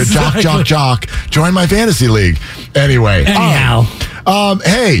 1-800-JOCK-JOCK-JOCK. Join my fantasy league. Anyway. Anyhow.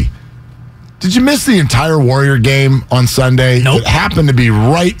 Hey, did you miss the entire Warrior game on Sunday? Nope. It happened to be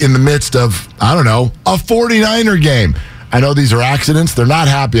right in the midst of, I don't know, a 49er game. I know these are accidents. They're not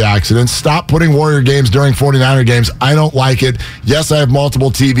happy accidents. Stop putting Warrior games during 49er games. I don't like it. Yes, I have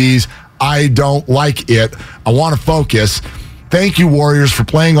multiple TVs. I don't like it. I want to focus. Thank you, Warriors, for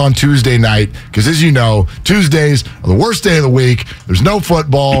playing on Tuesday night, because as you know, Tuesdays are the worst day of the week. There's no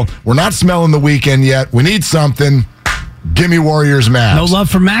football. We're not smelling the weekend yet. We need something. Give me Warriors Mavs. No love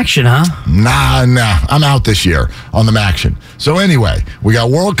from action, huh? Nah. I'm out this year on the Maction. So anyway, we got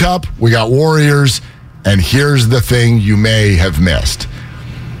World Cup, we got Warriors, and here's the thing you may have missed.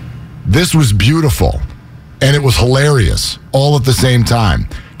 This was beautiful, and it was hilarious all at the same time.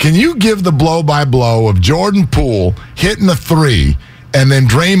 Can you give the blow-by-blow of Jordan Poole hitting a 3 and then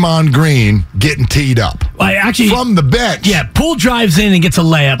Draymond Green getting teed up? From the bench. Yeah, Poole drives in and gets a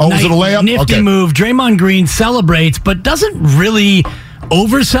layup. Oh, was it a layup? Nifty Okay. move. Draymond Green celebrates, but doesn't really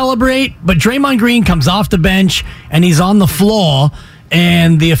over-celebrate. But Draymond Green comes off the bench, and he's on the floor.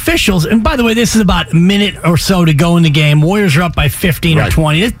 And the officials, and by the way, this is about a minute or so to go in the game. Warriors are up by 15 or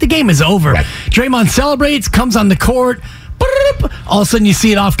 20. The game is over. Right. Draymond celebrates, comes on the court. All of a sudden, you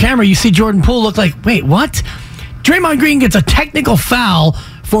see it off camera. You see Jordan Poole look like, wait, what? Draymond Green gets a technical foul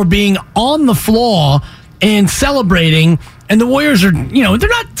for being on the floor and celebrating. And the Warriors are, they're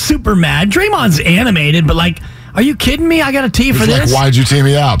not super mad. Draymond's animated, but like, are you kidding me? I got a tee for this. Like, why'd you tee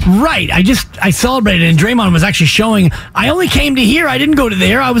me up? Right. I celebrated, and Draymond was actually showing, I only came to here. I didn't go to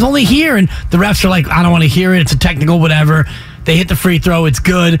there. I was only here. And the refs are like, I don't want to hear it. It's a technical, whatever. They hit the free throw. It's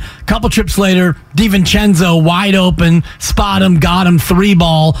good. Couple trips later, DiVincenzo wide open, spot him, got him,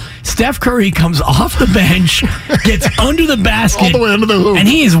 3-ball. Steph Curry comes off the bench, gets under the basket. All the way under the hoop. And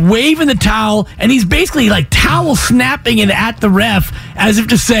he is waving the towel, and he's basically like towel snapping it at the ref as if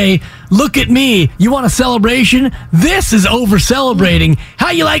to say, look at me. You want a celebration? This is over celebrating.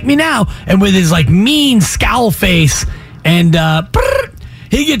 How you like me now? And with his like mean scowl face, and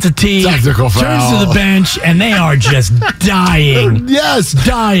he gets a tee, Technical turns foul. to the bench, and they are just dying. Yes.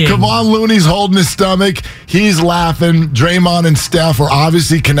 Dying. Kevon Looney's holding his stomach. He's laughing. Draymond and Steph are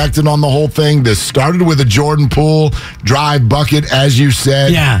obviously connected on the whole thing. This started with a Jordan Poole drive bucket, as you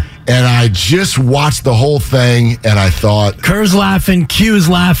said. Yeah. And I just watched the whole thing, and I thought, Kerr's laughing, Q's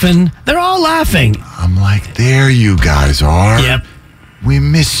laughing. They're all laughing. I'm like, there you guys are. Yep. We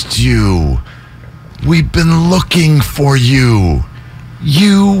missed you. We've been looking for you.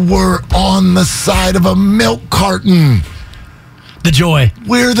 You were on the side of a milk carton. The joy.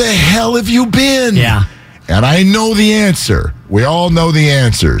 Where the hell have you been? Yeah. And I know the answer. We all know the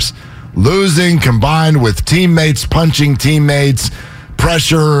answers. Losing combined with teammates punching teammates,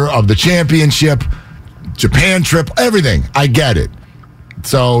 pressure of the championship, Japan trip, everything. I get it.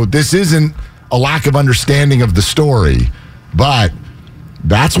 So this isn't a lack of understanding of the story, but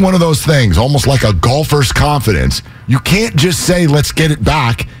that's one of those things, almost like a golfer's confidence. You can't just say, let's get it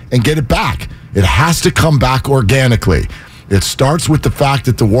back and get it back. It has to come back organically. It starts with the fact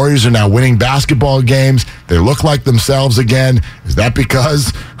that the Warriors are now winning basketball games. They look like themselves again. Is that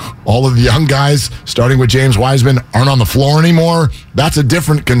because all of the young guys, starting with James Wiseman, aren't on the floor anymore? That's a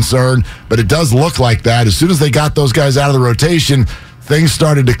different concern, but it does look like that. As soon as they got those guys out of the rotation, things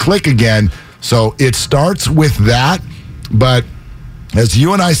started to click again. So it starts with that, but as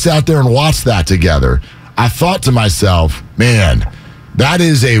you and I sat there and watched that together, I thought to myself, man, that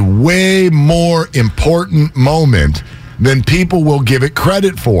is a way more important moment than people will give it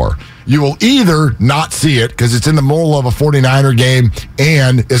credit for. You will either not see it because it's in the middle of a 49er game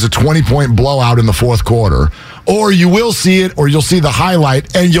and is a 20-point blowout in the fourth quarter, or you will see it or you'll see the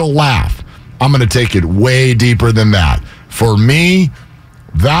highlight and you'll laugh. I'm going to take it way deeper than that. For me,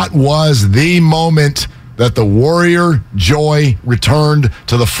 that was the moment that the Warrior joy returned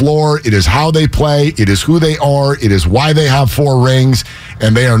to the floor. It is how they play. It is who they are. It is why they have 4 rings,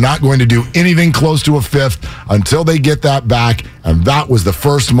 and they are not going to do anything close to a 5th until they get that back. And that was the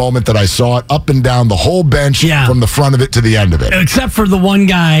first moment that I saw it up and down the whole bench from the front of it to the end of it. Except for the one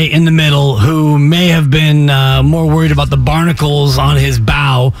guy in the middle who may have been more worried about the barnacles on his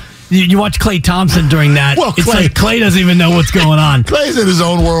bow. You watch Klay Thompson during that. Well, it's like Klay doesn't even know what's going on. Klay's in his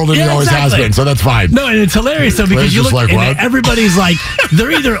own world, and he always has been, so that's fine. No, and it's hilarious, though, because Klay's you look, like, and everybody's like,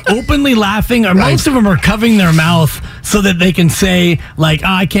 they're either openly laughing, or most of them are covering their mouth so that they can say, like,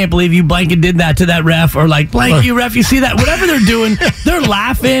 I can't believe you blanket did that to that ref, or like, blank you, ref, you see that? Whatever they're doing, they're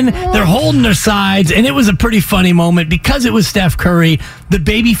laughing, they're holding their sides, and it was a pretty funny moment because it was Steph Curry, the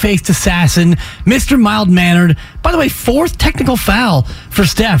baby-faced assassin, Mr. Mild-Mannered. By the way, 4th technical foul for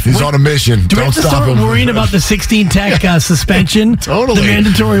Steph. He's on a mission. Do we have to start worrying about the 16-tech suspension? Totally. The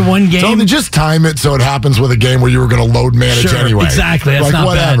mandatory 1 game? Totally. Just time it so it happens with a game where you were going to load manage anyway. Exactly. That's like, not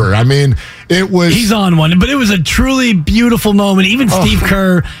whatever. bad. I mean, it was... He's on one, but it was a truly beautiful moment. Even Steve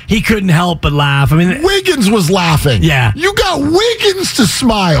Kerr, he couldn't help but laugh. I mean, Wiggins was laughing. Yeah. You got Wiggins to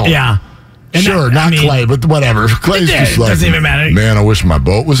smile. Yeah. And sure, not Klay, but whatever. Klay's just like, doesn't even matter. Man, I wish my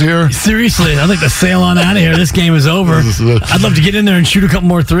boat was here. Seriously, I'd like to sail on out of here. This game is over. I'd love to get in there and shoot a couple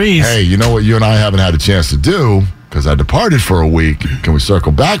more threes. Hey, you know what you and I haven't had a chance to do, because I departed for a week. Can we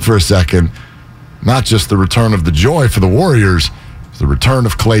circle back for a second? Not just the return of the joy for the Warriors, it's the return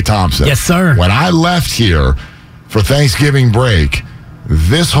of Klay Thompson. Yes, sir. When I left here for Thanksgiving break,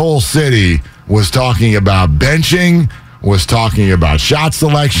 this whole city was talking about benching, was talking about shot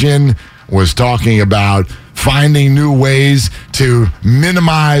selection, was talking about finding new ways to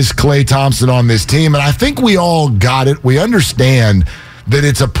minimize Klay Thompson on this team. And I think we all got it. We understand that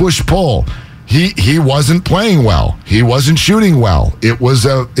it's a push-pull. He wasn't playing well. He wasn't shooting well. It was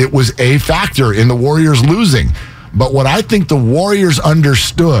a factor in the Warriors losing. But what I think the Warriors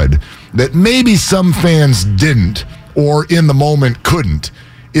understood that maybe some fans didn't, or in the moment couldn't,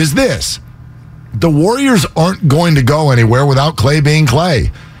 is this. The Warriors aren't going to go anywhere without Klay being Klay.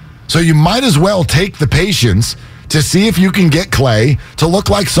 So you might as well take the patience to see if you can get Klay to look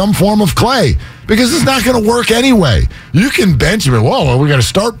like some form of Klay, because it's not going to work anyway. You can bench him and, whoa, we got to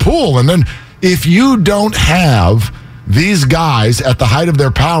start Poole. And then if you don't have these guys at the height of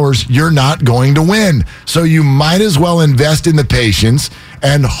their powers, you're not going to win. So you might as well invest in the patience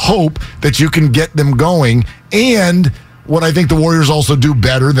and hope that you can get them going. And what I think the Warriors also do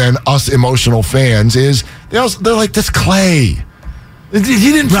better than us emotional fans is they're like, this Klay. He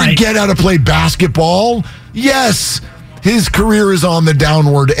didn't forget how to play basketball. Yes, his career is on the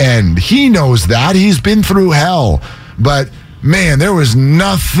downward end. He knows that. He's been through hell. But, man, there was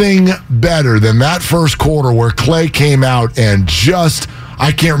nothing better than that first quarter where Klay came out and just,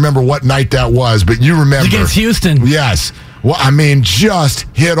 I can't remember what night that was, but you remember. Against Houston. Yes. Well, I mean, just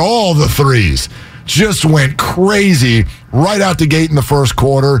hit all the threes. Just went crazy right out the gate in the first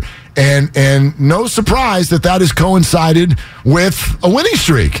quarter. And no surprise that has coincided with a winning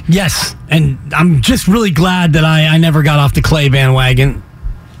streak. Yes, and I'm just really glad that I never got off the Klay bandwagon.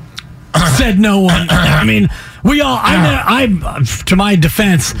 Said no one. I mean, we all. I to my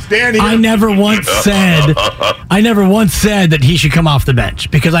defense, I never once said that he should come off the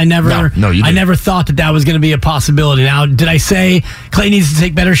bench, because I never thought that was going to be a possibility. Now, did I say Klay needs to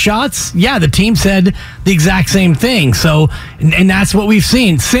take better shots? Yeah, the team said the exact same thing. So, and that's what we've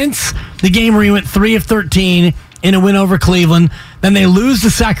seen since the game where he went 3 of 13 in a win over Cleveland. Then they lose to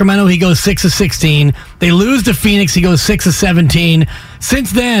Sacramento. He goes 6 of 16. They lose to Phoenix. He goes 6 of 17.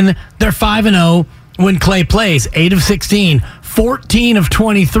 Since then, they're 5-0 when Klay plays. 8 of 16. 14 of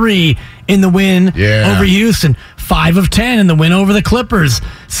 23 in the win over Houston. 5 of 10 in the win over the Clippers.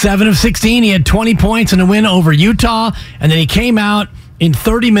 7 of 16. He had 20 points in a win over Utah. And then he came out in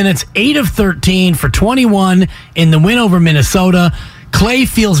 30 minutes, 8 of 13 for 21 in the win over Minnesota. Klay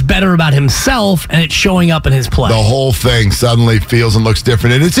feels better about himself, and it's showing up in his play. The whole thing suddenly feels and looks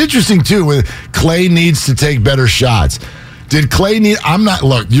different. And it's interesting, too, when Klay needs to take better shots. Did Klay need...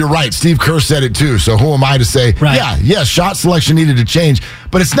 Look, you're right. Steve Kerr said it, too. So who am I to say, shot selection needed to change.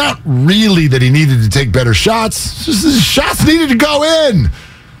 But it's not really that he needed to take better shots. It's just shots needed to go in.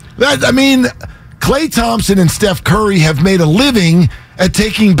 Klay Thompson and Steph Curry have made a living at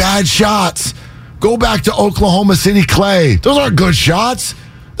taking bad shots. Go back to Oklahoma City Klay. Those aren't good shots.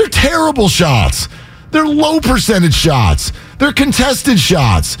 They're terrible shots. They're low percentage shots. They're contested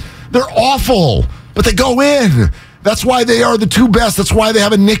shots. They're awful, but they go in. That's why they are the two best. That's why they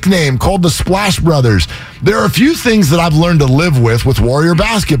have a nickname called the Splash Brothers. There are a few things that I've learned to live with Warrior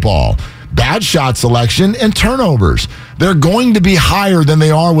basketball. bad shot selection, and turnovers. They're going to be higher than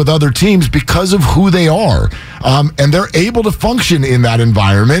they are with other teams because of who they are. And they're able to function in that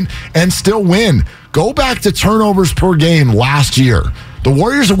environment and still win. Go back to turnovers per game last year. The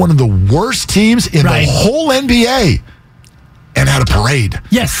Warriors are one of the worst teams in the whole NBA and had a parade.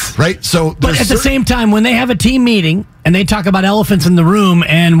 Yes. Right? So, but at the same time, when they have a team meeting and they talk about elephants in the room,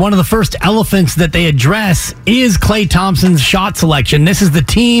 and one of the first elephants that they address is Klay Thompson's shot selection. This is the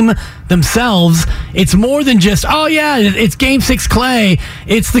team themselves. It's more than just, oh yeah, it's Game 6 Klay.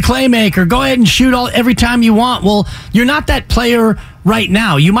 It's the Klay maker. Go ahead and shoot every time you want. Well, you're not that player right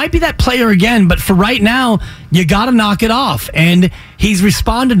now. You might be that player again, but for right now, you got to knock it off. And he's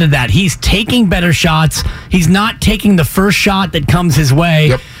responded to that. He's taking better shots. He's not taking the first shot that comes his way.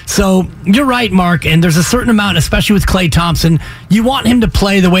 Yep. So you're right, Mark, and there's a certain amount, especially with Klay Thompson, you want him to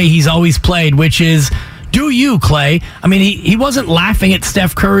play the way he's always played, which is, do you, Klay? I mean, he wasn't laughing at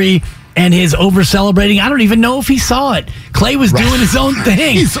Steph Curry and his over-celebrating. I don't even know if he saw it. Klay was doing his own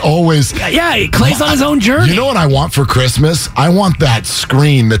thing. He's always... Yeah, Klay's on his own journey. You know what I want for Christmas? I want that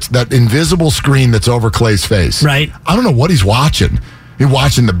screen, that invisible screen that's over Klay's face. Right. I don't know what he's watching. He's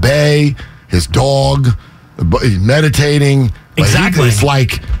watching the bay, his dog, he's meditating. Exactly. It's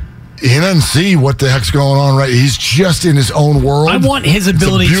like... He doesn't see what the heck's going on, right? He's just in his own world. I want his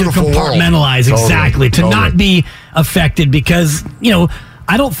ability to compartmentalize, totally. Not be affected because,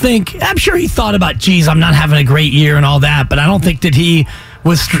 I'm sure he thought about, geez, I'm not having a great year and all that, but I don't think that he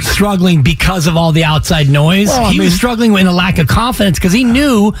was struggling because of all the outside noise. Well, he was struggling in a lack of confidence because he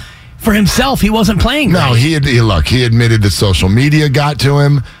knew for himself he wasn't playing great. No, he admitted that social media got to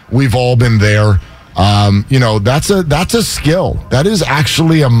him. We've all been there. That's a skill. That is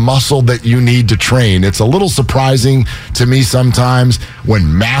actually a muscle that you need to train. It's a little surprising to me sometimes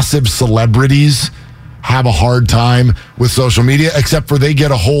when massive celebrities have a hard time with social media, except for they get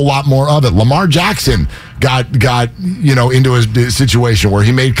a whole lot more of it. Lamar Jackson got into a situation where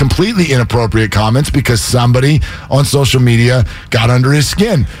he made completely inappropriate comments because somebody on social media got under his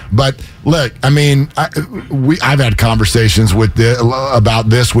skin. But look, I mean, I've had conversations about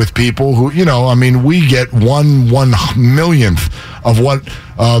this with people who, we get 1/1,000,000th of what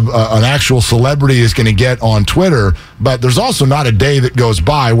an actual celebrity is going to get on Twitter, but there's also not a day that goes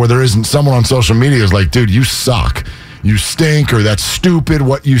by where there isn't someone on social media who's like, dude, you suck, you stink, or that's stupid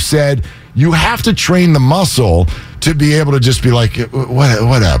what you said. You have to train the muscle to be able to just be like,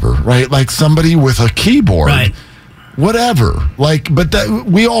 whatever, right? Like somebody with a keyboard. Right. Whatever.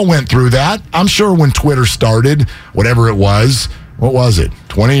 We all went through that. I'm sure when Twitter started, whatever it was, what was it,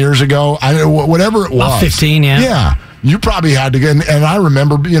 20 years ago? Whatever it was. About 15, yeah. Yeah. You probably had to get, and I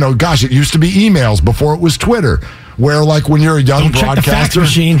remember, it used to be emails before it was Twitter, where when you're a young broadcaster. Check the fax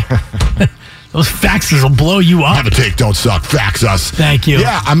machine. Those faxes will blow you up. Have a take, don't suck. Fax us. Thank you.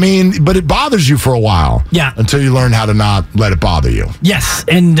 Yeah, but it bothers you for a while. Yeah. Until you learn how to not let it bother you. Yes,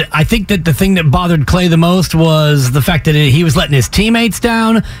 and I think that the thing that bothered Klay the most was the fact that he was letting his teammates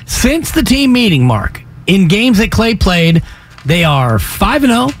down. Since the team meeting, Mark, in games that Klay played, they are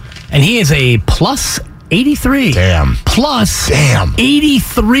 5-0, and he is a plus 83. Damn. Plus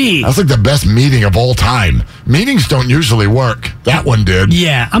 83. That's like the best meeting of all time. Meetings don't usually work. That one did.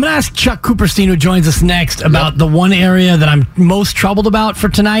 Yeah. I'm going to ask Chuck Cooperstein, who joins us next, about the one area that I'm most troubled about for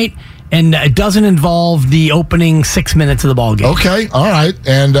tonight, and it doesn't involve the opening 6 minutes of the ball game. Okay. All right.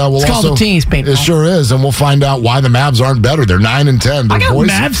 And it's called the teams paintball. It sure is, and we'll find out why the Mavs aren't better. They're 9-10. I got a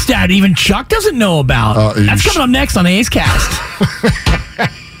Mavs stat even Chuck doesn't know about. That's coming up next on the A's Cast.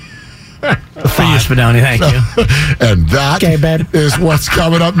 For you, Spadoni, thank you. And that is what's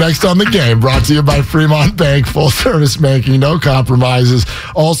coming up next on The Game. Brought to you by Fremont Bank, full service banking, no compromises.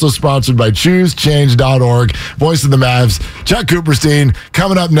 Also sponsored by ChooseChange.org. Voice of the Mavs, Chuck Cooperstein,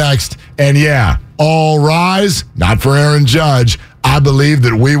 coming up next. And all rise, not for Aaron Judge. I believe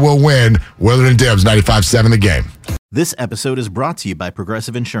that we will win. Willard and Dibbs, 95.7 The Game. This episode is brought to you by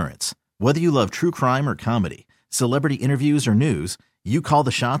Progressive Insurance. Whether you love true crime or comedy, celebrity interviews or news, you call the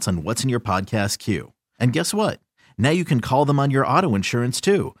shots on what's in your podcast queue. And guess what? Now you can call them on your auto insurance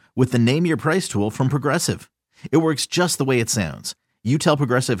too with the Name Your Price tool from Progressive. It works just the way it sounds. You tell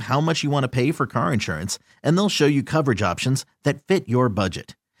Progressive how much you want to pay for car insurance, and they'll show you coverage options that fit your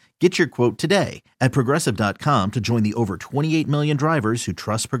budget. Get your quote today at Progressive.com to join the over 28 million drivers who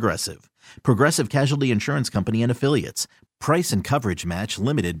trust Progressive. Progressive Casualty Insurance Company and Affiliates. Price and coverage match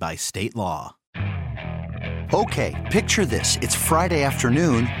limited by state law. Okay, picture this. It's Friday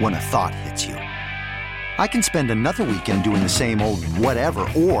afternoon when a thought hits you. I can spend another weekend doing the same old whatever,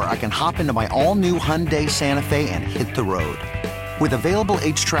 or I can hop into my all-new Hyundai Santa Fe and hit the road. With available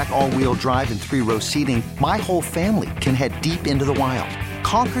H-Track all-wheel drive and 3-row seating, my whole family can head deep into the wild.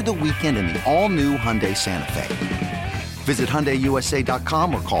 conquer the weekend in the all-new Hyundai Santa Fe. Visit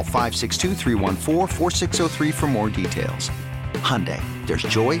HyundaiUSA.com or call 562-314-4603 for more details. Hyundai, there's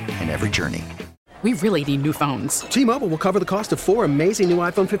joy in every journey. We really need new phones. T-Mobile will cover the cost of 4 amazing new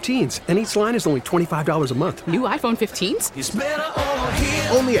iPhone 15s, and each line is only $25 a month. New iPhone 15s? It's better over here.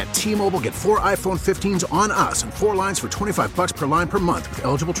 Only at T-Mobile, get 4 iPhone 15s on us and 4 lines for $25 per line per month with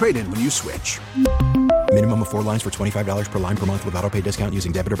eligible trade-in when you switch. Minimum of 4 lines for $25 per line per month with autopay discount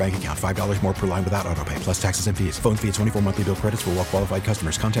using debit or bank account. $5 more per line without autopay, plus taxes and fees. Phone fee at 24 monthly bill credits for well-qualified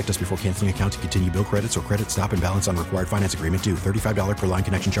customers. Contact us before canceling account to continue bill credits or credit stop and balance on required finance agreement due. $35 per line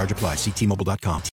connection charge applies. See T-Mobile.com.